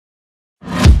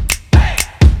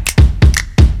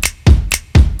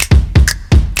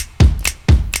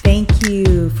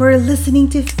you for listening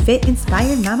to Fit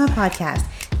Inspired Mama Podcast.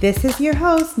 This is your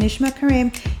host, Nishma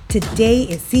Karim. Today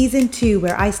is season 2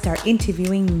 where I start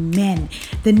interviewing men.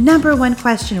 The number one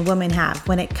question women have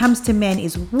when it comes to men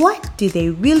is, what do they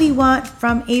really want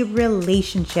from a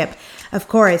relationship? Of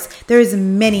course, there's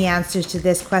many answers to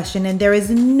this question, and there is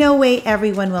no way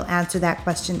everyone will answer that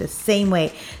question the same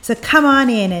way. So come on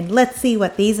in and let's see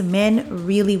what these men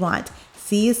really want.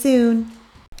 See you soon.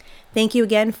 Thank you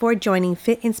again for joining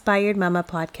Fit Inspired Mama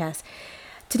Podcast.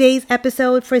 Today's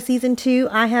episode for season 2,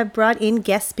 I have brought in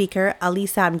guest speaker Ali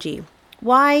Samji.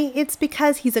 Why? It's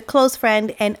because he's a close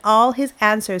friend and all his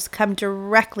answers come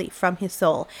directly from his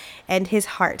soul and his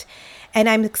heart. And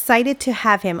I'm excited to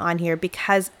have him on here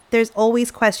because there's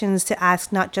always questions to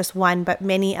ask not just one, but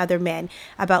many other men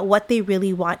about what they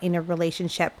really want in a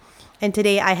relationship. And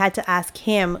today I had to ask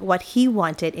him what he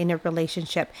wanted in a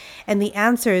relationship. And the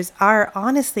answers are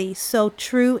honestly so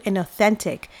true and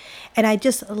authentic. And I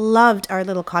just loved our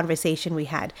little conversation we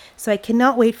had. So I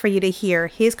cannot wait for you to hear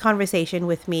his conversation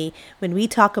with me when we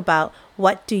talk about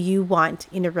what do you want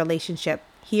in a relationship.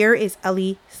 Here is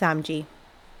Ali Samji.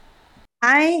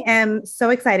 I am so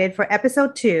excited for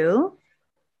episode 2,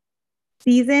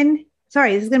 this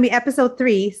is going to be episode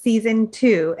 3, season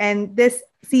 2. And this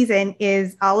season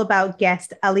is all about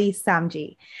guest Ali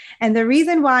Samji. And the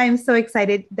reason why I'm so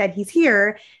excited that he's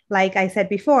here, like I said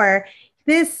before,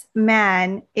 this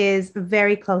man is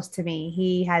very close to me.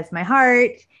 He has my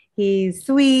heart. He's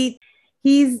sweet.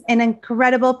 He's an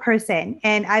incredible person.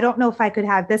 And I don't know if I could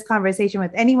have this conversation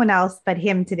with anyone else but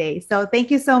him today. So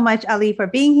thank you so much, Ali, for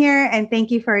being here. And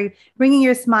thank you for bringing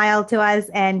your smile to us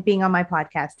and being on my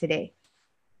podcast today.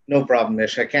 No problem,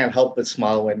 Nish. I can't help but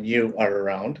smile when you are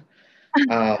around.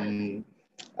 I'm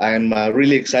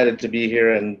really excited to be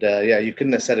here. And you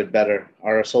couldn't have said it better.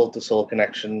 Our soul-to-soul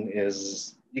connection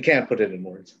is, you can't put it in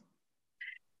words.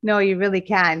 No, you really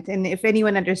can't. And if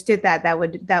anyone understood that,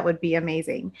 that would be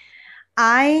amazing.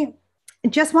 I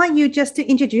just want you just to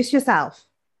introduce yourself.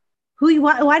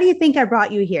 Why do you think I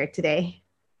brought you here today?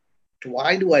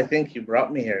 Why do I think you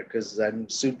brought me here? Because I'm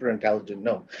super intelligent.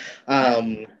 No.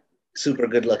 Super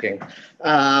good looking.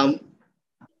 I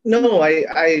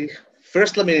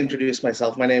first, let me introduce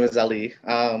myself. My name is Ali.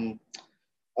 I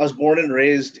was born and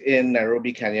raised in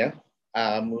Nairobi, Kenya.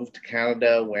 Moved to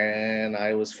Canada when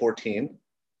I was 14.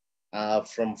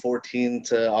 From 14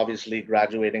 to obviously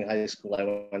graduating high school,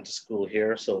 I went to school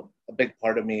here. So a big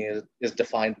part of me is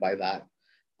defined by that.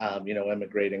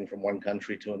 Immigrating from one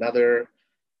country to another.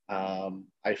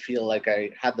 I feel like I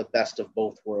had the best of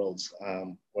both worlds,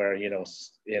 where,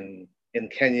 in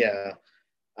Kenya,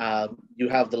 you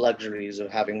have the luxuries of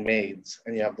having maids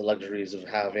and you have the luxuries of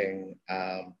having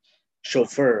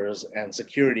chauffeurs and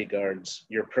security guards,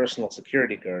 your personal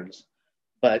security guards,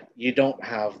 but you don't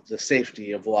have the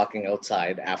safety of walking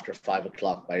outside after 5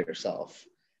 o'clock by yourself.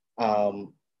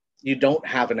 You don't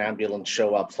have an ambulance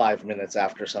show up 5 minutes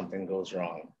after something goes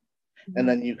wrong. And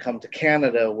then you come to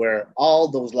Canada where all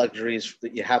those luxuries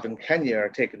that you have in Kenya are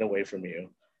taken away from you.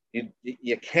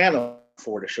 You can't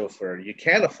afford a chauffeur. You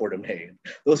can't afford a maid.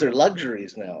 Those are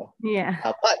luxuries now. Yeah.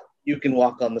 But you can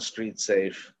walk on the street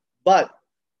safe. But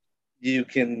you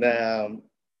can,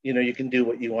 you can do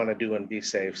what you want to do and be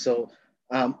safe. So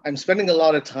I'm spending a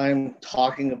lot of time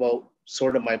talking about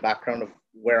sort of my background of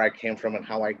where I came from and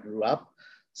how I grew up,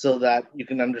 so that you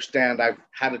can understand I've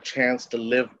had a chance to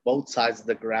live both sides of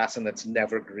the grass and it's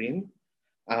never green,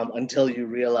 until you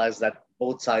realize that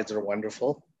both sides are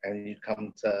wonderful and you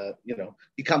come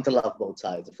to love both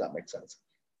sides, if that makes sense.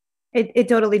 It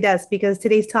totally does, because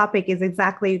today's topic is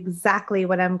exactly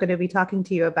what I'm going to be talking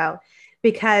to you about.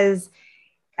 Because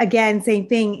again, same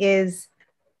thing is,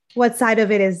 what side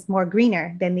of it is more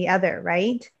greener than the other,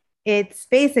 right? It's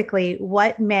basically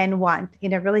what men want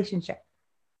in a relationship.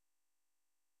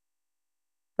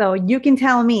 So you can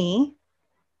tell me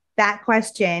that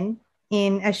question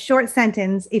in a short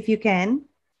sentence, if you can,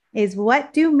 is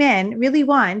what do men really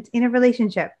want in a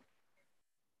relationship?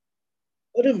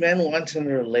 What do men want in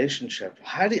a relationship?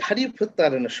 How do you put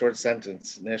that in a short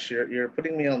sentence, Nish? You're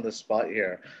putting me on the spot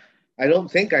here. I don't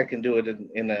think I can do it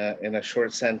in a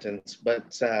short sentence,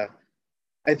 but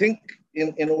I think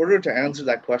in order to answer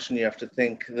that question, you have to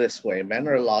think this way. Men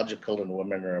are logical and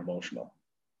women are emotional,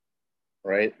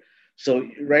 right? So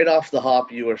right off the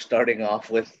hop, you are starting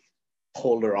off with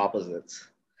polar opposites.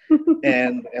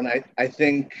 and I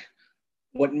think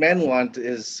what men want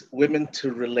is women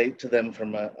to relate to them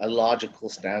from a logical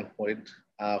standpoint,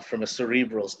 from a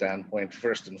cerebral standpoint,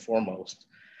 first and foremost,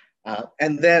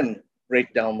 and then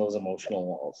break down those emotional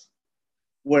walls.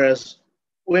 Whereas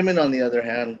women, on the other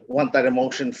hand, want that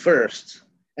emotion first,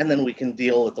 and then we can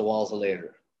deal with the walls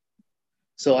later.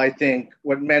 So I think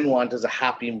what men want is a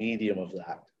happy medium of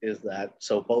that, is that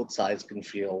so both sides can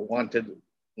feel wanted,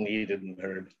 needed, and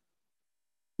heard.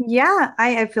 Yeah,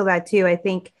 I feel that too. I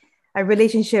think a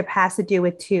relationship has to do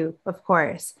with two, of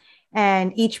course.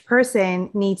 And each person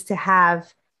needs to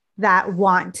have that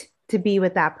want to be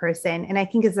with that person. And I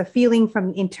think it's a feeling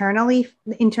from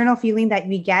internal feeling that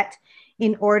we get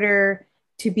in order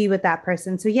to be with that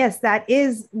person. So yes, that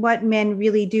is what men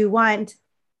really do want.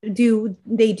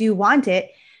 They do want it.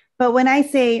 But when I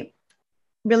say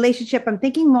relationship, I'm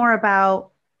thinking more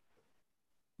about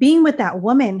being with that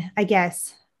woman, I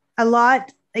guess. A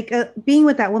lot like being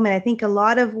with that woman, I think a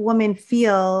lot of women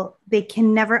feel they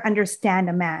can never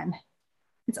understand a man.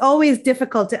 It's always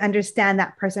difficult to understand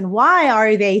that person. Why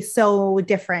are they so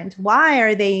different? Why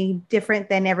are they different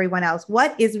than everyone else?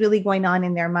 What is really going on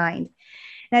in their mind?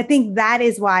 And I think that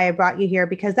is why I brought you here,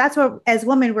 because that's what, as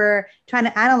women, we're trying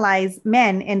to analyze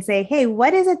men and say, hey,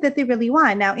 what is it that they really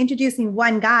want? Now, introducing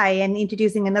one guy and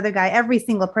introducing another guy, every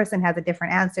single person has a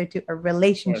different answer to a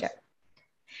relationship.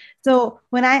 So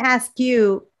when I ask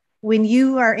you, when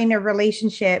you are in a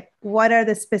relationship, what are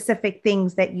the specific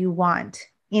things that you want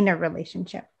in a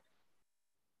relationship?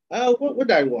 What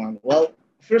would I want? Well,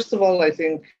 first of all, I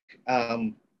think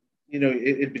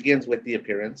it begins with the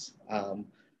appearance.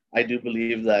 I do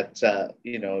believe that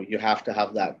you have to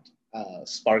have that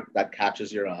spark that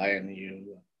catches your eye, and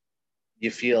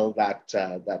you feel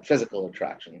that physical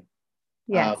attraction.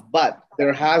 Yes. But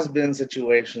there has been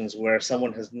situations where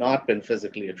someone has not been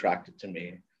physically attracted to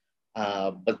me,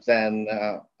 but then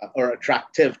or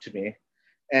attractive to me,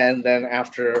 and then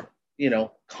after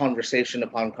conversation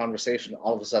upon conversation,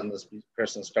 all of a sudden this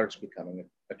person starts becoming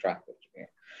attractive to me.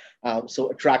 So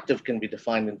attractive can be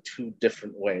defined in two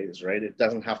different ways, right? It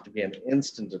doesn't have to be an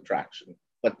instant attraction,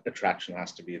 but attraction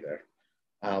has to be there.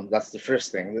 That's the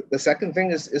first thing. The second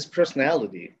thing is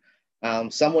personality.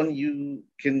 Someone you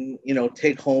can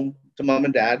take home to mom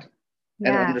and dad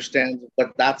and Yeah. understand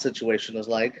what that situation is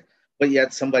like, but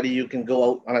yet somebody you can go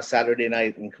out on a Saturday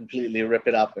night and completely rip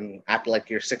it up and act like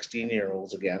you're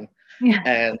 16-year-olds again,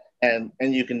 Yeah.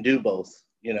 and you can do both.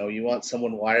 You want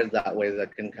someone wired that way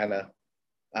that can kind of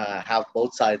have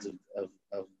both sides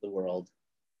of the world,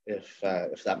 if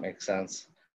that makes sense.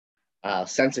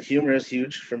 Sense of humor is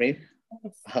huge for me.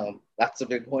 That's a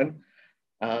big one.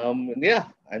 And yeah,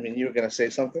 I mean, you were gonna say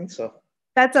something, so.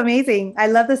 That's amazing. I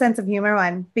love the sense of humor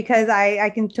one, because I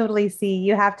can totally see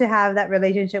you have to have that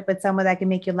relationship with someone that can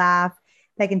make you laugh,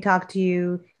 that can talk to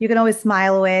you, you can always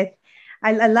smile with.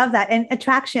 I love that. And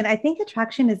attraction, I think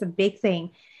attraction is a big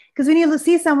thing, because when you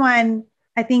see someone,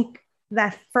 I think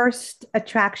that first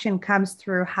attraction comes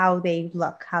through how they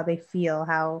look, how they feel,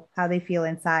 how they feel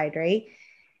inside, right?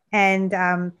 And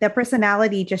their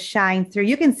personality just shines through.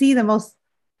 You can see the most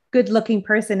good looking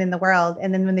person in the world,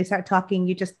 and then when they start talking,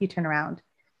 you turn around.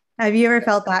 Have you ever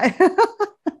felt that?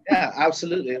 Yeah,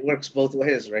 absolutely. It works both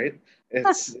ways, right?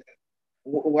 It's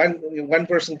one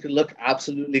person could look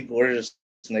absolutely gorgeous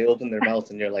and they open their mouth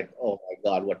and you're like, oh my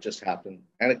God, what just happened?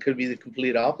 And it could be the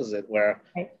complete opposite where,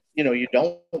 Right. you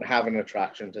don't have an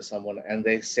attraction to someone and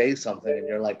they say something and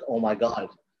you're like, oh my God,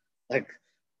 like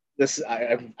this,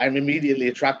 I'm immediately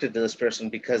attracted to this person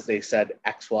because they said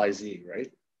XYZ,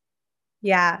 right?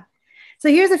 Yeah. So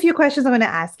here's a few questions I'm going to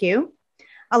ask you.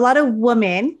 A lot of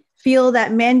women feel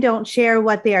that men don't share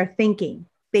what they are thinking.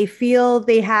 They feel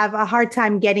they have a hard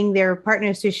time getting their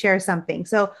partners to share something.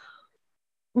 So,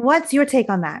 what's your take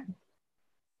on that?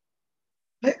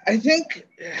 I think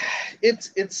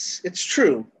it's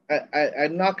true.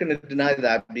 I'm not going to deny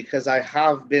that because I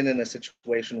have been in a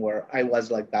situation where I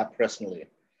was like that personally.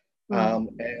 Mm.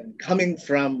 And coming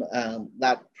from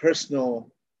that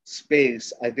personal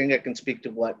space, I think I can speak to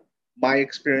what my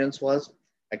experience was.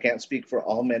 I can't speak for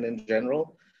all men in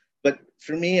general, but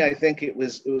for me, I think it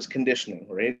was conditioning,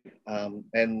 right?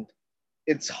 And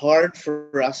it's hard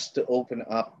for us to open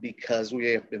up because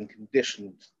we have been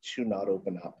conditioned to not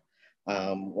open up.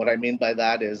 What I mean by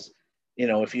that is,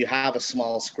 if you have a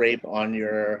small scrape on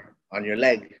your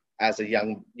leg as a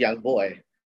young boy,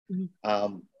 Mhm.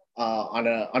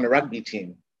 on a rugby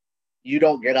team, you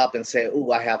don't get up and say, "Oh,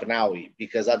 I have an owie,"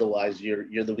 because otherwise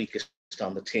you're the weakest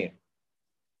on the team.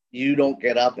 You don't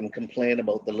get up and complain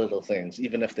about the little things,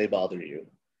 even if they bother you.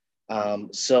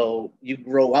 So you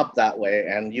grow up that way,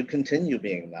 and you continue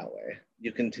being that way.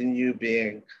 You continue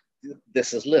being,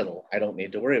 "This is little. I don't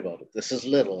need to worry about it. This is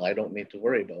little. I don't need to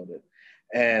worry about it."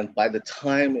 And by the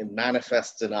time it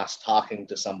manifests in us talking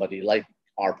to somebody like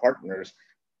our partners,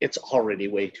 it's already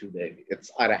way too big. It's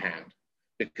out of hand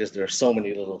because there are so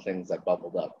many little things that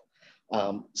bubbled up.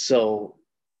 So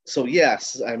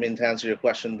yes, I mean, to answer your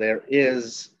question, there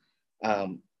is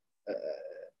um,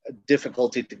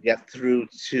 difficulty to get through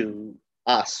to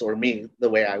us or me the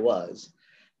way I was.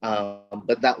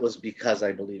 But that was because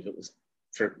I believe it was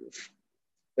for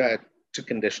to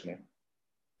conditioning.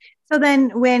 So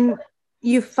then when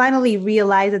you finally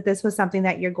realize that this was something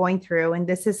that you're going through and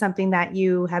this is something that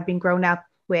you have been grown up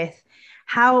with,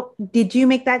 how did you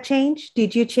make that change?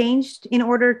 Did you change in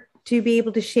order to be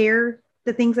able to share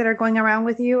the things that are going around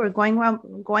with you or going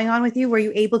on with you? Were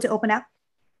you able to open up?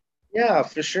 Yeah,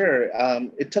 for sure.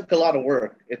 It took a lot of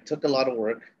work.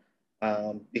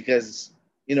 Because,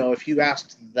 if you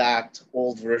asked that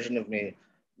old version of me,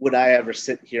 would I ever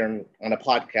sit here on a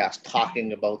podcast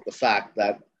talking about the fact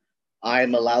that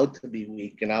I'm allowed to be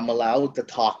weak and I'm allowed to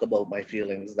talk about my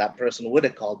feelings, that person would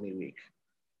have called me weak.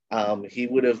 He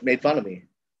would have made fun of me.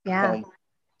 Yeah.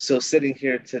 So sitting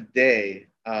here today,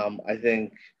 I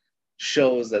think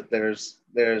shows that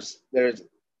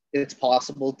it's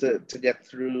possible to get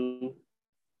through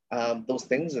those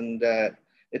things, and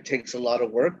it takes a lot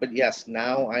of work. But yes,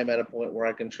 now I'm at a point where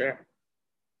I can share.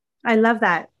 I love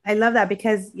that. I love that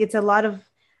because it's a lot of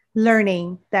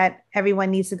learning that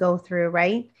everyone needs to go through,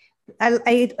 right?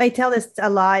 I tell this a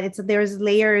lot. There's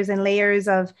layers and layers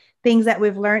of things that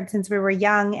we've learned since we were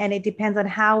young, and it depends on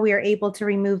how we are able to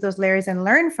remove those layers and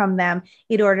learn from them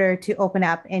in order to open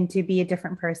up and to be a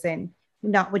different person,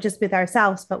 not just with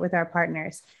ourselves, but with our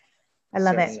partners. I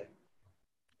love Certainly. it.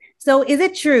 So, is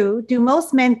it true? Do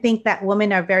most men think that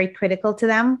women are very critical to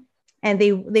them, and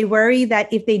they worry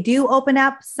that if they do open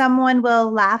up, someone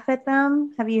will laugh at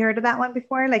them? Have you heard of that one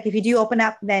before? Like if you do open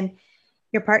up, then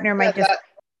your partner Yeah, might just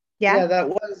yeah.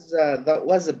 that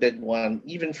was a big one,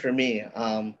 even for me.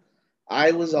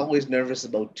 I was always nervous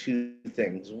about two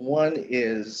things. One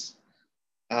is,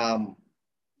 um,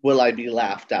 will I be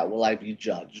laughed at? Will I be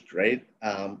judged? Right?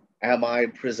 Am I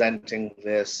presenting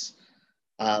this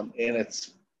in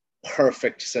its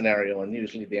perfect scenario? And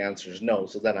usually the answer is no.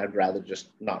 So then I'd rather just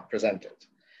not present it.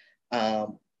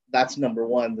 That's number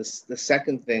one. The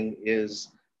second thing is,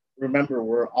 remember,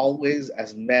 we're always,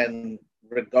 as men,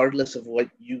 regardless of what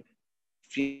you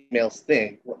females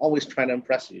think, we're always trying to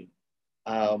impress you.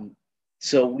 Um,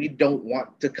 so we don't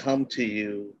want to come to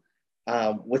you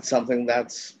with something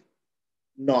that's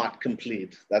not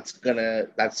complete. That's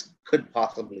could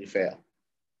possibly fail.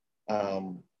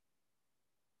 Um,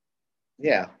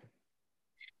 yeah.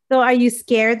 So are you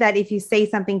scared that if you say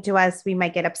something to us, we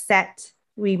might get upset,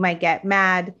 we might get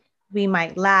mad, we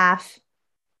might laugh?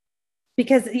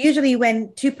 Because usually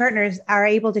when two partners are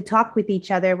able to talk with each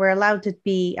other, we're allowed to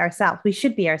be ourselves. We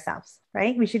should be ourselves,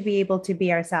 right? We should be able to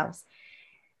be ourselves.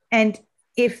 And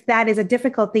if that is a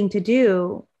difficult thing to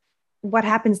do, what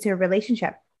happens to a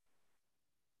relationship?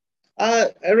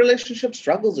 A relationship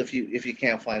struggles if you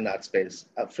can't find that space,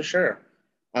 for sure.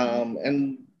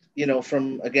 And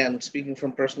from, again, speaking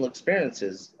from personal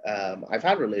experiences, I've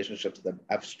had relationships that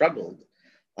I've struggled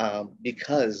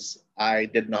because I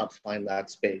did not find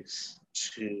that space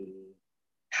to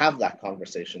have that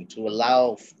conversation, to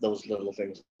allow those little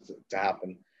things to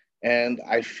happen. And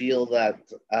I feel that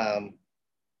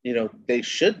they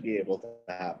should be able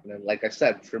to happen. And like I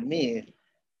said, for me,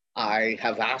 I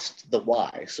have asked the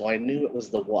why, so I knew it was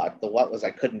the what. The what was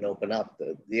I couldn't open up.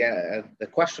 The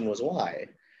question was why,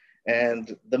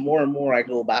 and the more and more I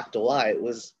go back to why, it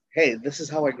was, hey, this is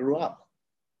how I grew up.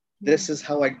 This is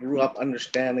how I grew up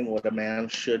understanding what a man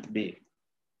should be,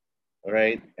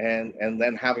 right? And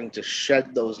then having to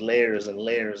shed those layers and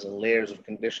layers and layers of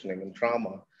conditioning and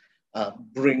trauma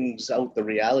brings out the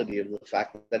reality of the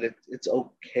fact that it's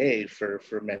okay for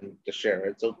men to share.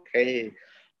 It's okay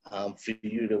for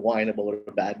you to whine about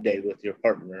a bad day with your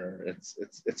partner.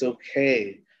 It's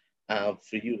okay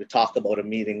for you to talk about a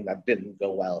meeting that didn't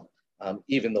go well,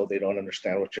 even though they don't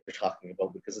understand what you're talking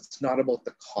about, because it's not about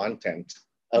the content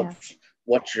of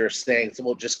what you're saying. It's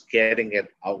about just getting it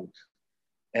out.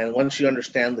 And once you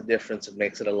understand the difference, it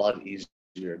makes it a lot easier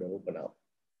to open up.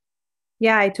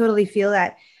 Yeah, I totally feel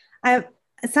that. I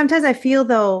sometimes I feel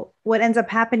though what ends up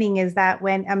happening is that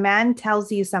when a man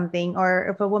tells you something or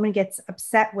if a woman gets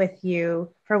upset with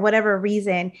you for whatever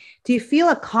reason, do you feel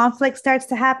a conflict starts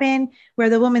to happen where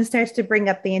the woman starts to bring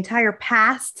up the entire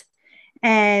past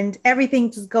and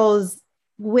everything just goes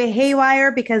way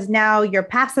haywire because now your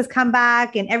past has come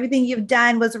back and everything you've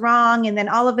done was wrong, and then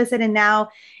all of a sudden now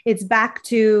it's back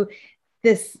to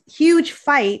this huge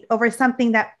fight over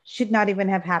something that should not even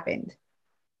have happened?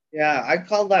 Yeah, I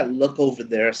call that look over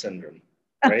there syndrome,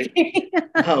 right?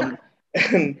 Okay.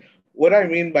 And what I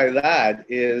mean by that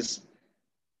is,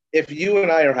 if you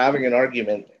and I are having an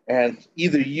argument and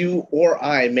either you or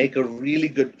I make a really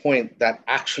good point that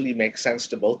actually makes sense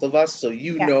to both of us, so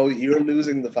Yeah. you're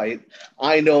losing the fight,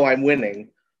 I know I'm winning,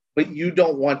 but you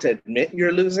don't want to admit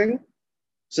you're losing.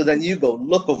 So then you go,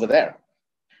 look over there.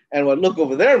 And what look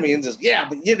over there means is, yeah,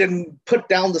 but you didn't put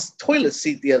down the toilet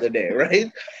seat the other day,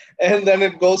 right? And then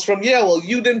it goes from, yeah, well,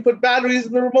 you didn't put batteries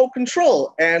in the remote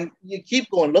control. And you keep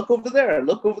going, look over there,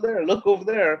 look over there, look over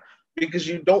there, because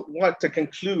you don't want to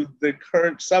conclude the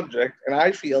current subject. And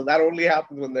I feel that only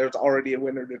happens when there's already a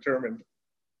winner determined.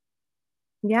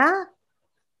 Yeah.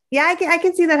 Yeah, I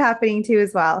can see that happening too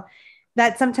as well.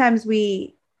 That sometimes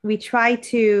we try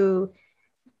to,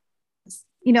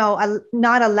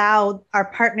 not allow our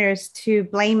partners to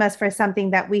blame us for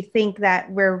something that we think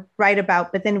that we're right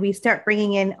about, but then we start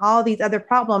bringing in all these other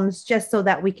problems just so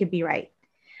that we could be right.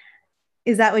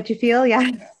 Is that what you feel?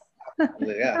 Yeah.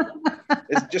 Yeah.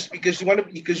 It's just because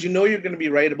because you're going to be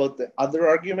right about the other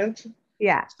argument.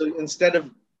 Yeah. So instead of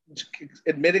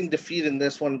admitting defeat in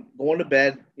this one, going to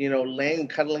bed, laying,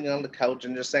 cuddling on the couch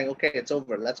and just saying, okay, it's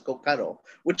over, let's go cuddle,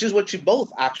 which is what you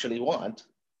both actually want.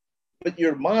 But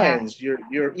your minds,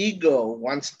 your ego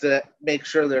wants to make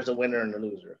sure there's a winner and a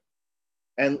loser.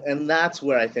 And that's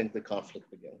where I think the conflict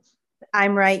begins.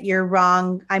 I'm right, you're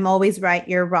wrong. I'm always right,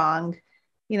 you're wrong.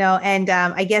 And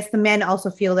I guess the men also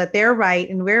feel that they're right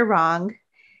and we're wrong.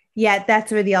 Yet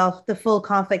that's where the full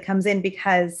conflict comes in,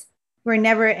 because we're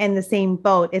never in the same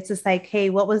boat. It's just like, hey,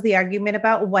 what was the argument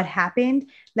about? What happened?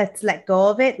 Let's let go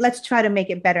of it. Let's try to make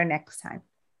it better next time.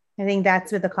 I think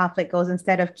that's where the conflict goes,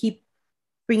 instead of keep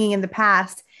bringing in the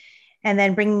past and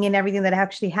then bringing in everything that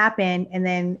actually happened. And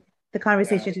then the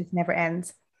conversation just never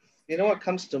ends. You know what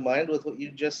comes to mind with what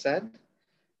you just said?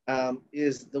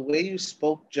 Is the way you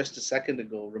spoke just a second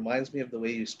ago reminds me of the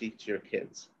way you speak to your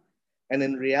kids. And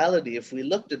in reality, if we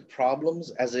looked at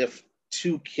problems as if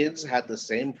two kids had the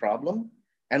same problem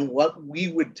and what we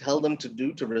would tell them to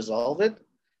do to resolve it,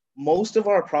 most of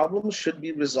our problems should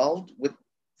be resolved with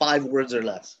 5 words or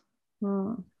less.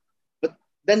 But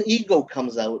then ego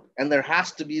comes out and there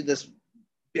has to be this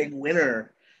big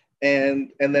winner.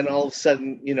 And then all of a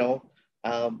sudden,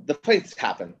 the fights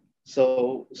happen.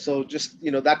 So just,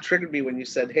 that triggered me when you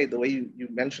said, hey, the way you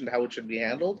mentioned how it should be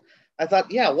handled. I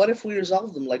thought, yeah, what if we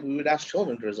resolve them like we would ask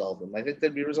children to resolve them? I think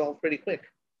they'd be resolved pretty quick.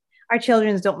 Our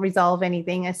children don't resolve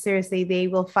anything. Seriously, they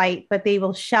will fight, but they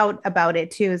will shout about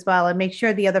it too as well and make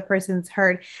sure the other person's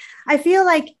heard. I feel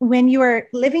like when you are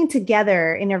living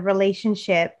together in a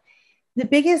relationship, the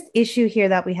biggest issue here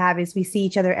that we have is we see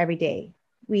each other every day.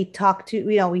 We talk to,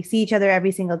 we see each other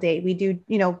every single day. We do,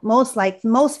 most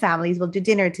families will do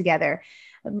dinner together.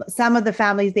 Some of the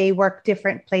families, they work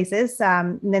different places,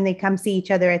 and then they come see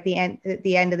each other at the end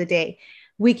of the day.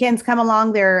 Weekends come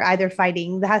along, they're either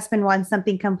fighting. The husband wants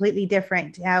something completely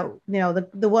different.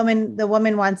 The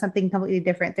woman wants something completely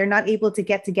different. They're not able to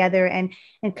get together and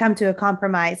come to a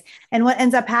compromise. And what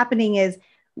ends up happening is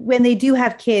when they do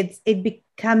have kids, it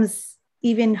becomes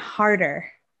even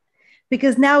harder,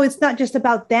 because now it's not just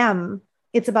about them,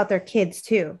 it's about their kids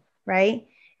too, right?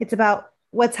 It's about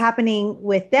what's happening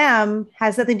with them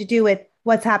has nothing to do with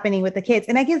what's happening with the kids.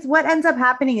 And I guess what ends up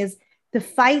happening is the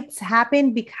fights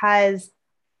happen because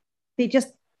they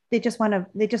just want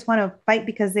to fight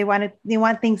because they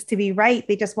want things to be right.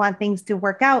 They just want things to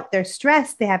work out. They're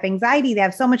stressed, they have anxiety, they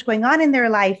have so much going on in their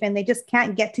life, and they just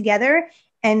can't get together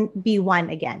and be one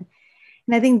again.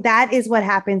 And I think that is what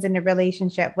happens in a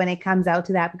relationship when it comes out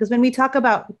to that. Because when we talk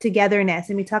about togetherness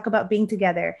and we talk about being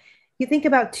together, you think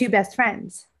about two best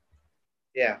friends.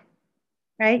 Yeah.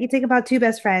 Right? You think about two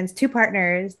best friends, two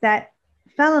partners that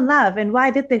fell in love. And why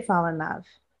did they fall in love?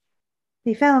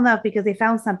 They fell in love because they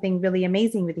found something really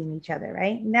amazing within each other,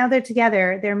 right? Now they're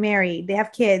together, they're married, they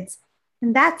have kids.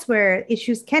 And that's where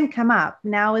issues can come up.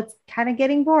 Now it's kind of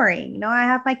getting boring. I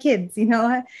have my kids,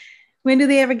 when do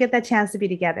they ever get that chance to be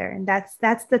together? And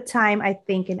that's the time, I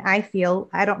think, and I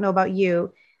feel, I don't know about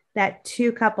you, that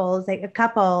two couples, like a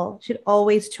couple, should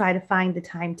always try to find the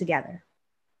time together.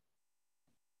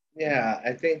 Yeah,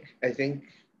 I think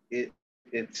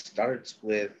it starts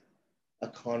with a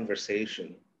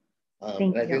conversation.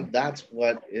 And I think that's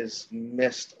what is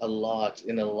missed a lot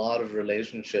in a lot of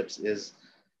relationships is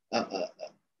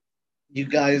you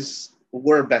guys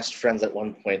were best friends at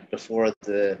one point before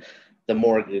the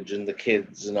mortgage and the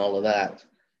kids and all of that.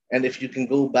 And if you can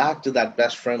go back to that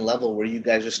best friend level where you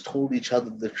guys just told each other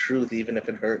the truth, even if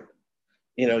it hurt,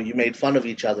 you made fun of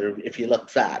each other if you looked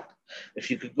fat.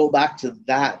 If you could go back to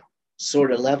that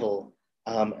sort of level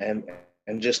and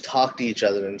just talk to each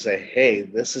other and say,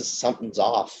 hey, something's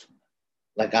off.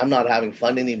 Like, I'm not having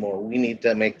fun anymore. We need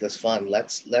to make this fun.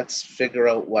 Let's figure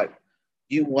out what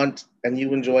you want and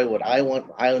you enjoy, what I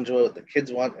want, I enjoy what the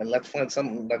kids want, and let's find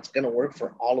something that's going to work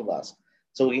for all of us.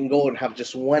 So we can go and have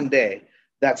just one day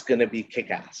that's going to be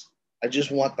kick-ass. I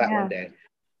just want that one day.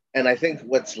 And I think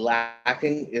what's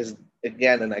lacking is,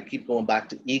 again, and I keep going back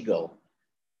to ego,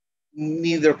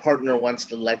 neither partner wants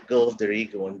to let go of their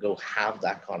ego and go have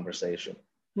that conversation.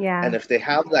 And Yeah. if they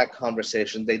have that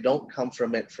conversation, they don't come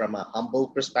from it from a humble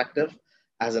perspective,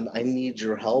 as in, I need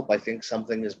your help, I think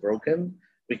something is broken.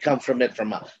 We come from it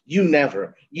from a, you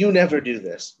never do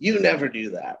this, you never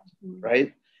do that,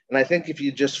 right? And I think if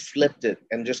you just flipped it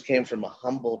and just came from a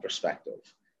humble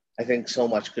perspective, I think so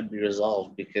much could be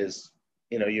resolved because,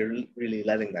 you're really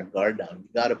letting that guard down. You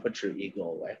got to put your ego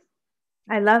away.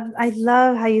 I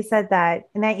love how you said that.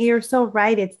 And you're so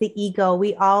right. It's the ego.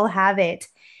 We all have it.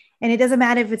 And it doesn't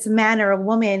matter if it's a man or a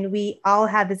woman, we all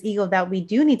have this ego that we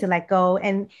do need to let go.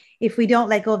 And if we don't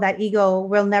let go of that ego,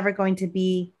 we're never going to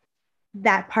be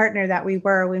that partner that we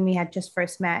were when we had just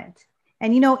first met.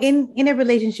 And in a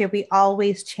relationship, we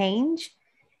always change.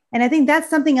 And I think that's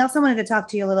something else I wanted to talk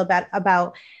to you a little bit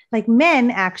about. Like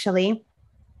men actually,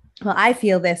 well, I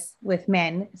feel this with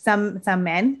men, some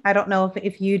men. I don't know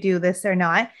if you do this or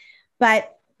not,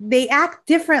 but they act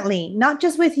differently, not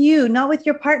just with you, not with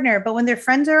your partner, but when their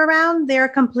friends are around, they're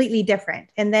completely different.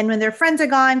 And then when their friends are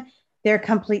gone, they're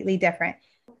completely different.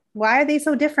 Why are they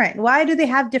so different? Why do they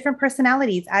have different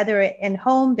personalities? Either in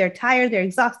home, they're tired, they're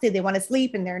exhausted, they want to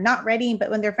sleep and they're not ready.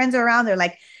 But when their friends are around, they're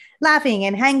like laughing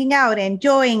and hanging out and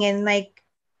enjoying and like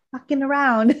fucking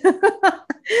around.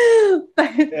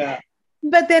 but Yeah.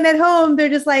 but then at home, they're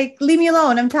just like, leave me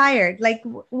alone. I'm tired. Like,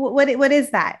 what is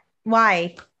that?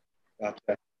 Why?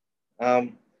 Gotcha.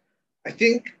 Um, I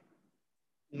think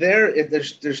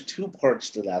there's two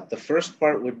parts to that. The first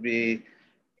part would be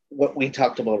what we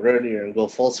talked about earlier and go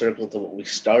full circle to what we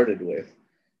started with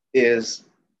is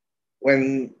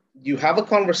when you have a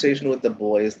conversation with the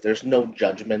boys, there's no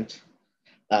judgment.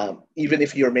 Even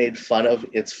if you're made fun of,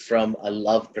 it's from a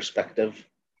love perspective.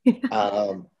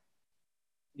 Um,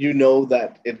 you know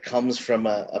that it comes from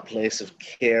a place of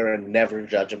care and never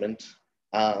judgment.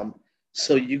 Um,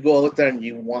 so you go out there and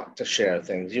you want to share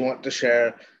things. You want to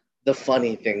share the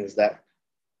funny things that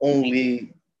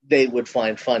only they would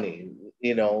find funny,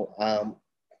 and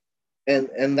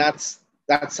that's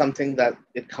something that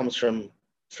it comes from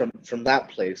that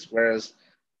place. Whereas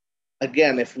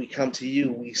again, if we come to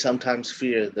you, we sometimes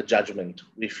fear the judgment,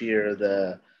 we fear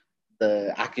the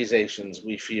accusations,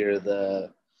 we fear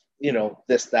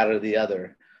this, that, or the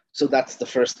other. So that's the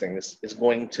first thing is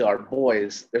going to our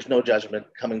boys. There's no judgment.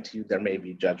 Coming to you, there may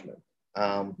be judgment.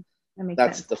 Um, That makes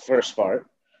that's sense. the first part.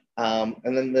 And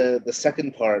then the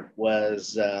second part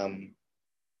was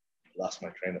lost my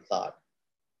train of thought.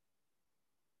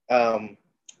 Um,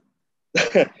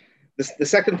 the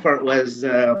second part was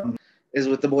is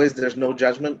with the boys. There's no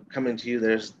judgment. Coming to you,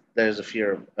 there's a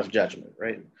fear of judgment,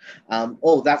 right?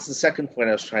 That's the second point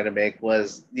I was trying to make.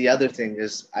 Was the other thing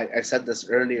is I said this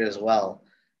earlier as well,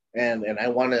 and I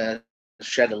want to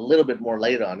shed a little bit more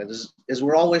light on it. Is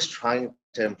we're always trying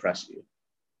to impress you.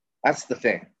 That's the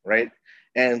thing, right?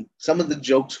 And some of the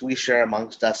jokes we share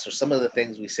amongst us, or some of the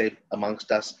things we say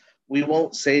amongst us, we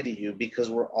won't say to you because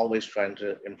we're always trying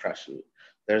to impress you.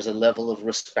 There's a level of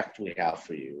respect we have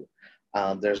for you.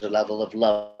 There's a level of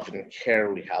love and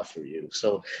care we have for you.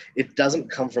 So it doesn't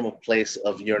come from a place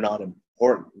of you're not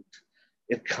important.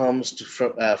 It comes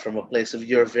from a place of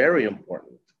you're very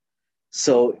important.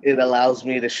 So it allows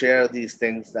me to share these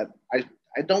things that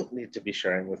I don't need to be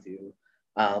sharing with you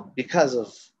because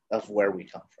of where we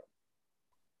come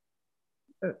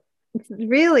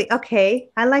Really?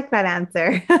 Okay. I like that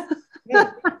answer.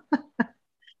 from.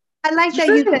 I like It's that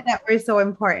you true. said that we're so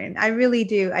important. I really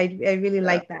do. I really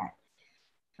Yeah. like that.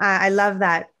 I love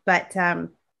that. But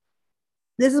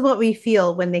this is what we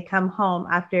feel when they come home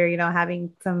after,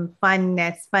 having some fun,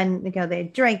 they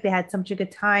drink, they had such a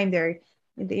good time. They're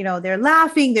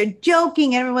laughing, they're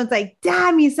joking. Everyone's like,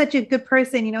 damn, he's such a good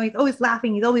person. He's always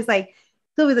laughing. He's always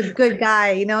a good guy,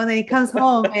 and then he comes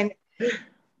home and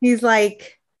he's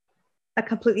like a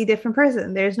completely different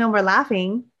person. There's no more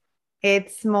laughing.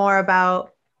 It's more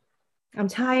about I'm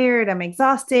tired, I'm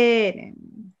exhausted,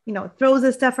 and throws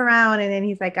his stuff around. And then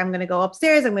he's like, I'm gonna go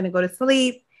upstairs, I'm gonna go to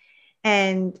sleep.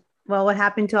 And well, what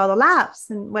happened to all the laughs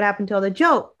and what happened to all the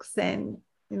jokes? And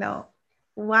you know,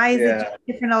 why is it Yeah.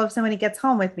 different all of a sudden when he gets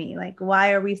home with me? Like,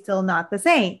 why are we still not the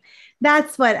same?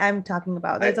 That's what I'm talking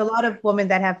about. I There's a lot of women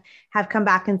that have come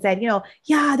back and said,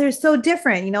 yeah, they're so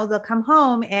different. They'll come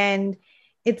home and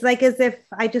it's like as if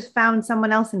I just found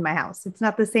someone else in my house. It's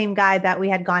not the same guy that we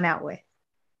had gone out with.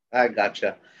 I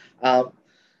gotcha. Um,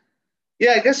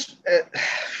 yeah, I guess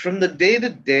from the day to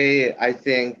day, I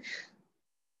think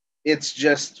it's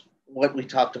just what we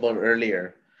talked about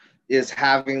earlier is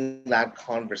having that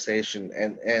conversation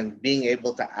and being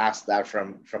able to ask that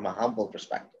from a humble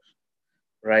perspective.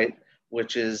 right?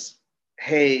 Which is,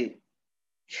 hey,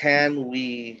 can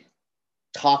we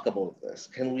talk about this?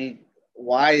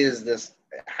 Why is this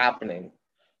happening?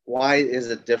 Why is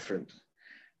it different?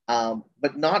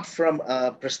 But not from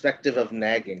a perspective of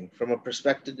nagging, from a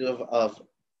perspective of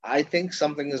I think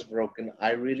something is broken.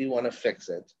 I really want to fix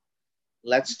it.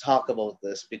 Let's talk about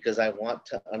this because I want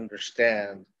to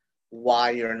understand why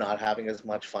you're not having as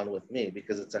much fun with me,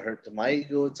 because it's a hurt to my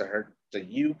ego, it's a hurt to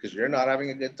you because you're not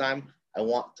having a good time. I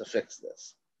want to fix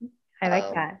this. I like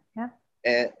Um, that.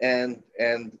 Yeah.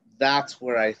 and that's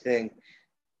where I think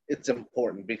it's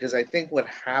important, because I think what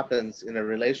happens in a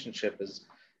relationship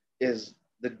is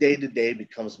the day to day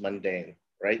becomes mundane,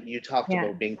 right? You talked Yeah.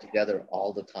 about being together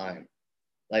all the time.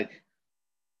 Like,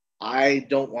 I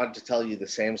don't want to tell you the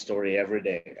same story every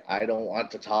day. I don't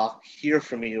want to hear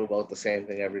from you about the same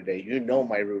thing every day. You know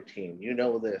my routine. You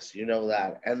know this, you know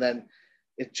that. And then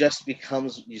it just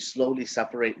becomes, you slowly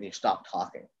separate and you stop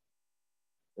talking,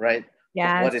 right? But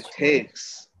Yeah, it's true.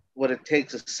 what it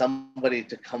takes is somebody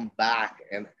to come back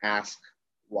and ask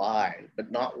why, but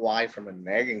not why from a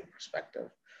nagging perspective,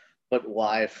 but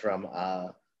why from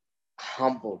a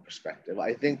humble perspective.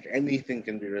 I think anything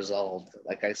can be resolved,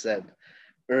 like I said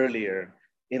earlier,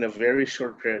 in a very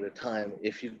short period of time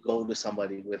if you go to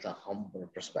somebody with a humble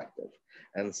perspective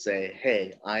and say,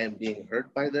 hey, I am being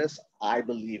hurt by this. I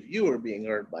believe you are being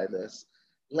hurt by this.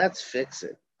 Let's fix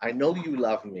it. I know you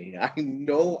love me. I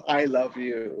know I love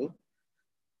you.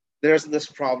 There's this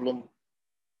problem.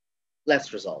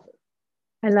 Let's resolve it.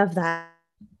 I love that.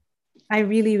 I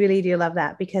really, really do love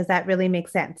that because that really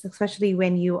makes sense, especially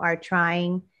when you are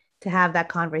trying to have that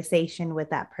conversation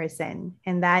with that person.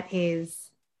 And that is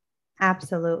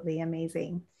absolutely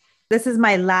amazing. This is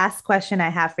my last question I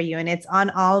have for you, and it's on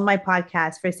all my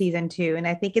podcasts for season 2. And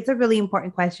I think it's a really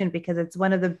important question because it's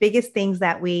one of the biggest things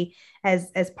that we,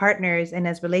 as partners and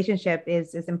as relationship,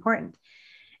 is important.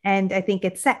 And I think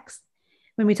it's sex.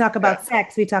 When we talk Yeah. about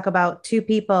sex, we talk about two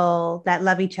people that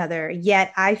love each other.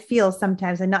 Yet I feel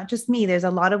sometimes, and not just me, there's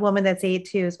a lot of women that say it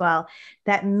too as well,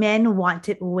 that men want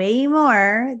it way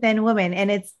more than women. And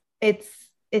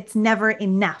it's never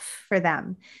enough for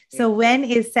them. So when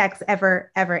is sex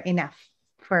ever enough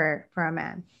for a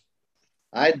man?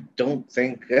 I don't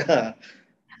think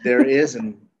there is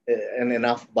an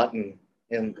enough button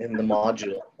in the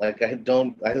module. Like, I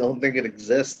don't think it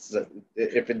exists.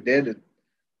 If it did, it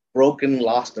broken,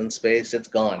 lost in space, it's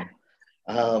gone.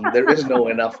 There is no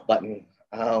enough button.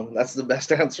 That's the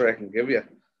best answer I can give you.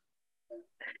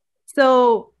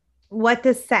 So what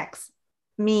does sex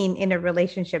mean in a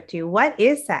relationship to you? What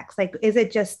is sex? Like, is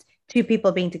it just two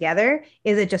people being together?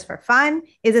 Is it just for fun?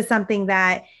 Is it something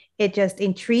that it just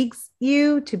intrigues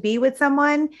you to be with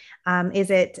someone? Is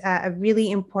it a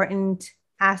really important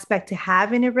aspect to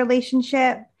have in a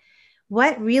relationship?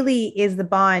 What really is the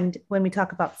bond when we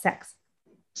talk about sex?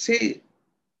 See,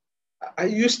 I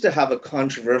used to have a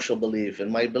controversial belief, and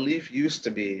my belief used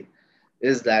to be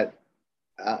is that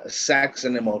sex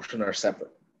and emotion are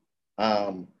separate.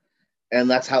 Um, and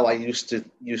that's how I used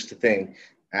to think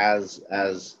as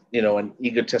an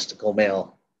egotistical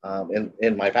male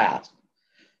in my past.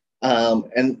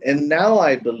 And now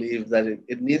I believe that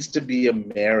it needs to be a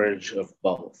marriage of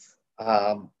both.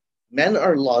 Men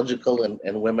are logical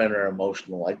and women are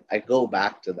emotional. I go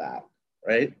back to that,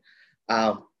 right?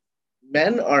 Um,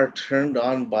 Men are turned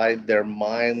on by their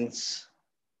minds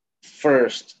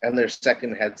first and their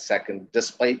second head second,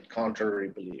 despite contrary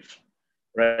belief,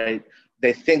 right?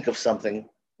 They think of something,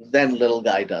 then little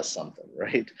guy does something,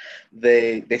 right?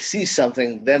 They see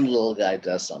something, then little guy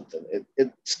does something.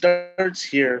 It starts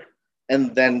here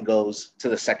and then goes to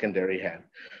the secondary head,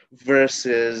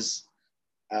 versus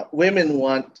women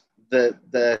want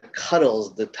the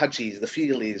cuddles, the touchies, the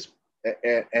feelies,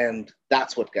 and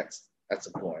that's what gets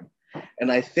it going.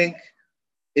 And I think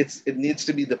it needs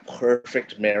to be the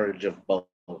perfect marriage of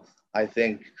both. I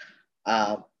think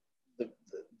uh,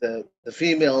 the, the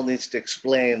female needs to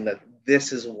explain that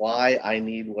this is why I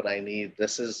need what I need.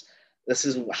 This is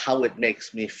how it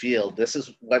makes me feel. This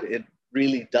is what it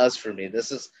really does for me.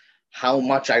 This is how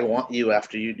much I want you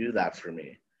after you do that for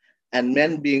me. And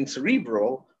men being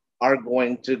cerebral are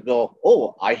going to go,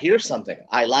 oh, I hear something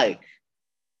I like,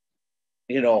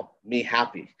 me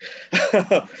happy.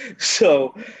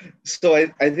 so so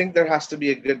I think there has to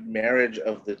be a good marriage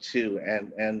of the two.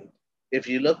 And if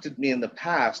you looked at me in the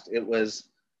past, it was,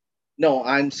 no,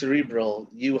 I'm cerebral,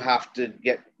 you have to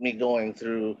get me going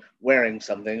through wearing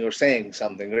something or saying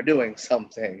something or doing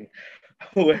something.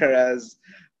 Whereas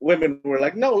women were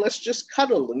like, no, let's just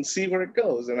cuddle and see where it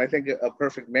goes. And I think a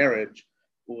perfect marriage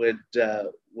would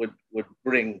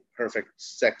bring perfect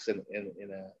sex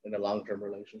in a long-term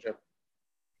relationship.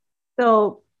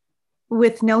 So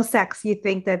with no sex, you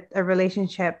think that a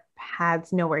relationship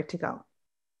has nowhere to go.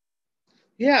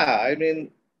 Yeah, I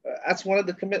mean, that's one of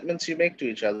the commitments you make to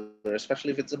each other,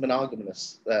 especially if it's a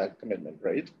monogamous commitment,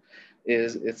 right?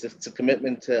 It's a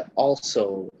commitment to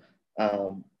also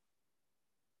um,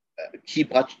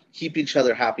 keep each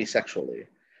other happy sexually,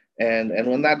 and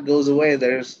when that goes away,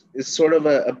 there's it's sort of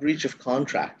a breach of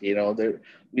contract. You know, there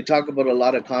we talk about a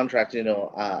lot of contracts.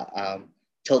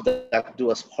 Till death do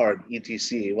us part,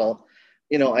 etc. Well,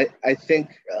 I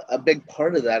think a big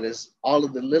part of that is all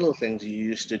of the little things you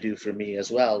used to do for me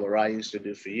as well, or I used to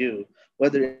do for you,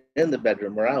 whether in the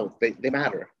bedroom or out, they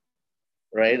matter,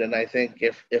 right? And I think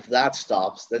if that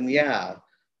stops, then yeah,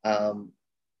 um,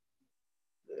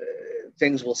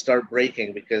 things will start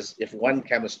breaking, because if one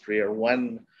chemistry or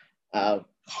one uh,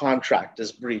 contract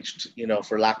is breached,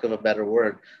 for lack of a better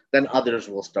word, then others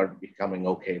will start becoming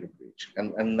okay to breach,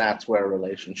 and that's where a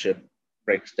relationship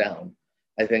breaks down.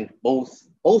 I think both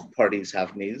parties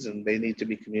have needs, and they need to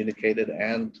be communicated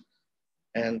and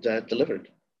delivered.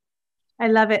 I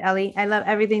love it, Ellie. I love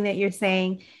everything that you're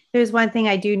saying. There's one thing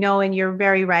I do know, and you're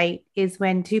very right, is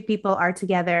when two people are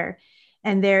together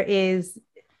and there is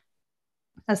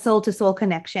a soul to soul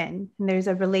connection and there's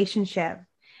a relationship.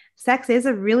 Sex is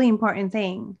a really important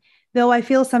thing, though I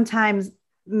feel sometimes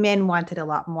men want it a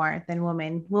lot more than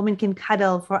women. Women can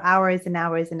cuddle for hours and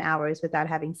hours and hours without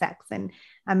having sex, and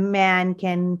a man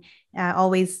can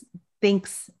always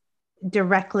thinks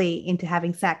directly into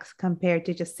having sex compared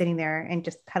to just sitting there and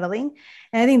just cuddling.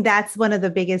 And I think that's one of the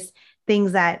biggest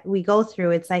things that we go through.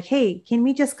 It's like, hey, can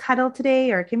we just cuddle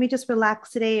today? Or can we just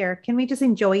relax today? Or can we just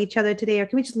enjoy each other today? Or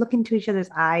can we just look into each other's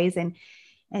eyes and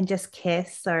just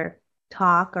kiss or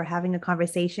talk or having a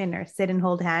conversation or sit and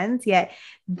hold hands? Yet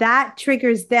that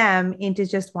triggers them into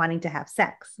just wanting to have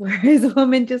sex, whereas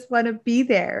women just want to be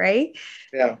there, right?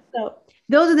 Yeah. So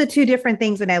those are the two different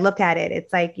things when I look at it.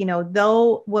 It's like,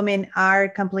 though women are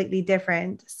completely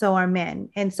different, so are men.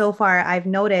 And so far, I've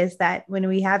noticed that when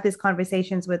we have these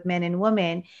conversations with men and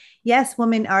women, yes,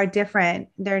 women are different.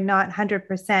 They're not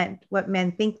 100% what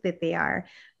men think that they are.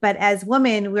 But as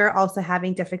women, we're also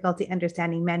having difficulty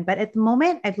understanding men. But at the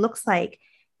moment, it looks like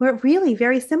we're really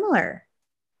very similar.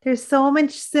 There's so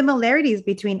much similarities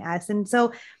between us. And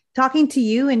so talking to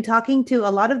you and talking to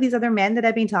a lot of these other men that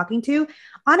I've been talking to,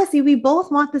 honestly, we both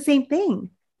want the same thing.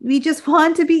 We just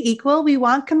want to be equal. We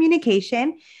want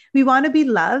communication. We want to be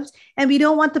loved, and we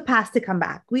don't want the past to come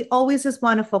back. We always just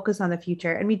want to focus on the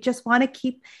future, and we just want to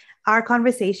keep our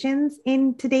conversations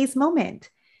in today's moment.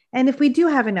 And if we do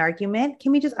have an argument,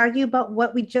 can we just argue about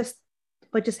what just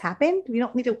happened? We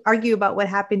don't need to argue about what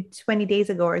happened 20 days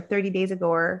ago or 30 days ago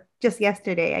or just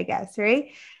yesterday, I guess, right?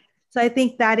 So I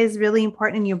think that is really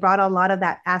important. And you brought a lot of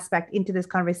that aspect into this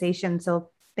conversation. So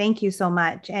thank you so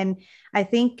much. And I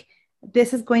think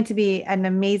this is going to be an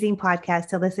amazing podcast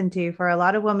to listen to for a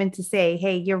lot of women to say,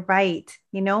 hey, you're right.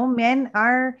 Men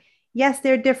are, yes,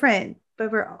 they're different,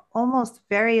 but we're almost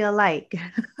very alike.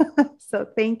 So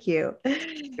thank you.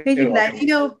 Thank you You're for that.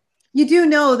 welcome. You do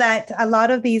know that a lot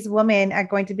of these women are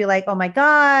going to be like, oh my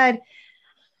God,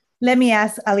 let me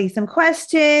ask Ali some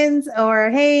questions, or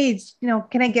hey,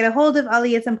 can I get a hold of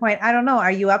Ali at some point? I don't know.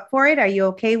 Are you up for it? Are you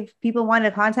okay if people want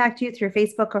to contact you through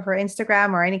Facebook or for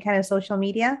Instagram or any kind of social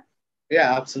media?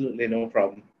 Yeah, absolutely, no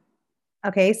problem.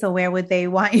 Okay, so where would they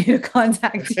want you to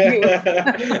contact you?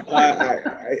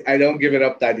 I don't give it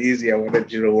up that easy. I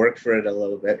wanted you to work for it a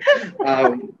little bit.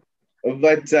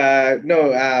 But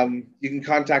no, you can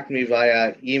contact me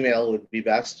via email would be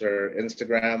best, or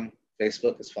Instagram,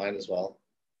 Facebook is fine as well.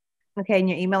 Okay, and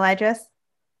your email address?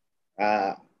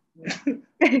 Uh,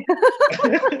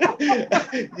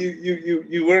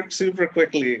 you work super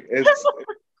quickly. It's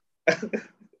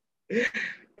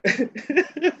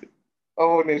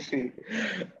oh, Nishi.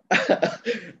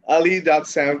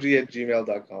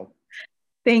 Ali.samji@gmail.com.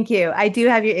 Thank you. I do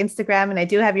have your Instagram and I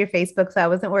do have your Facebook, so I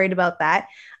wasn't worried about that.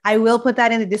 I will put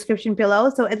that in the description below.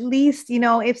 So at least,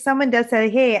 if someone does say,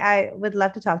 hey, I would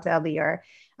love to talk to Ali, or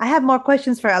I have more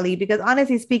questions for Ali, because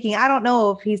honestly speaking, I don't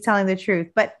know if he's telling the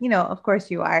truth, but of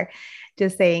course you are.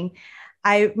 Just saying.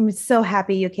 I'm so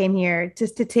happy you came here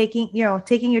just to taking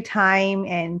your time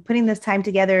and putting this time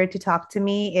together to talk to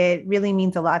me. It really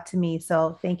means a lot to me.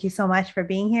 So thank you so much for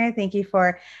being here. Thank you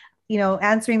for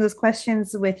answering those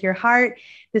questions with your heart.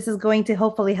 This is going to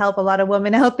hopefully help a lot of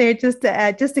women out there just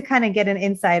to kind of get an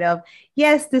insight of,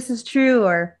 yes, this is true,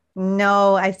 or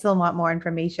no, I still want more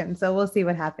information. So we'll see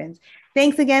what happens.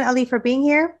 Thanks again, Ali, for being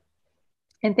here.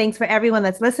 And thanks for everyone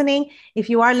that's listening. If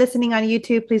you are listening on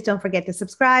YouTube, please don't forget to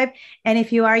subscribe. And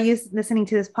if you are listening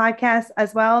to this podcast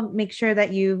as well, make sure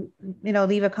that you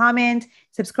leave a comment,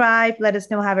 subscribe, let us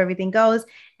know how everything goes.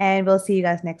 And we'll see you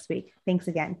guys next week. Thanks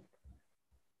again.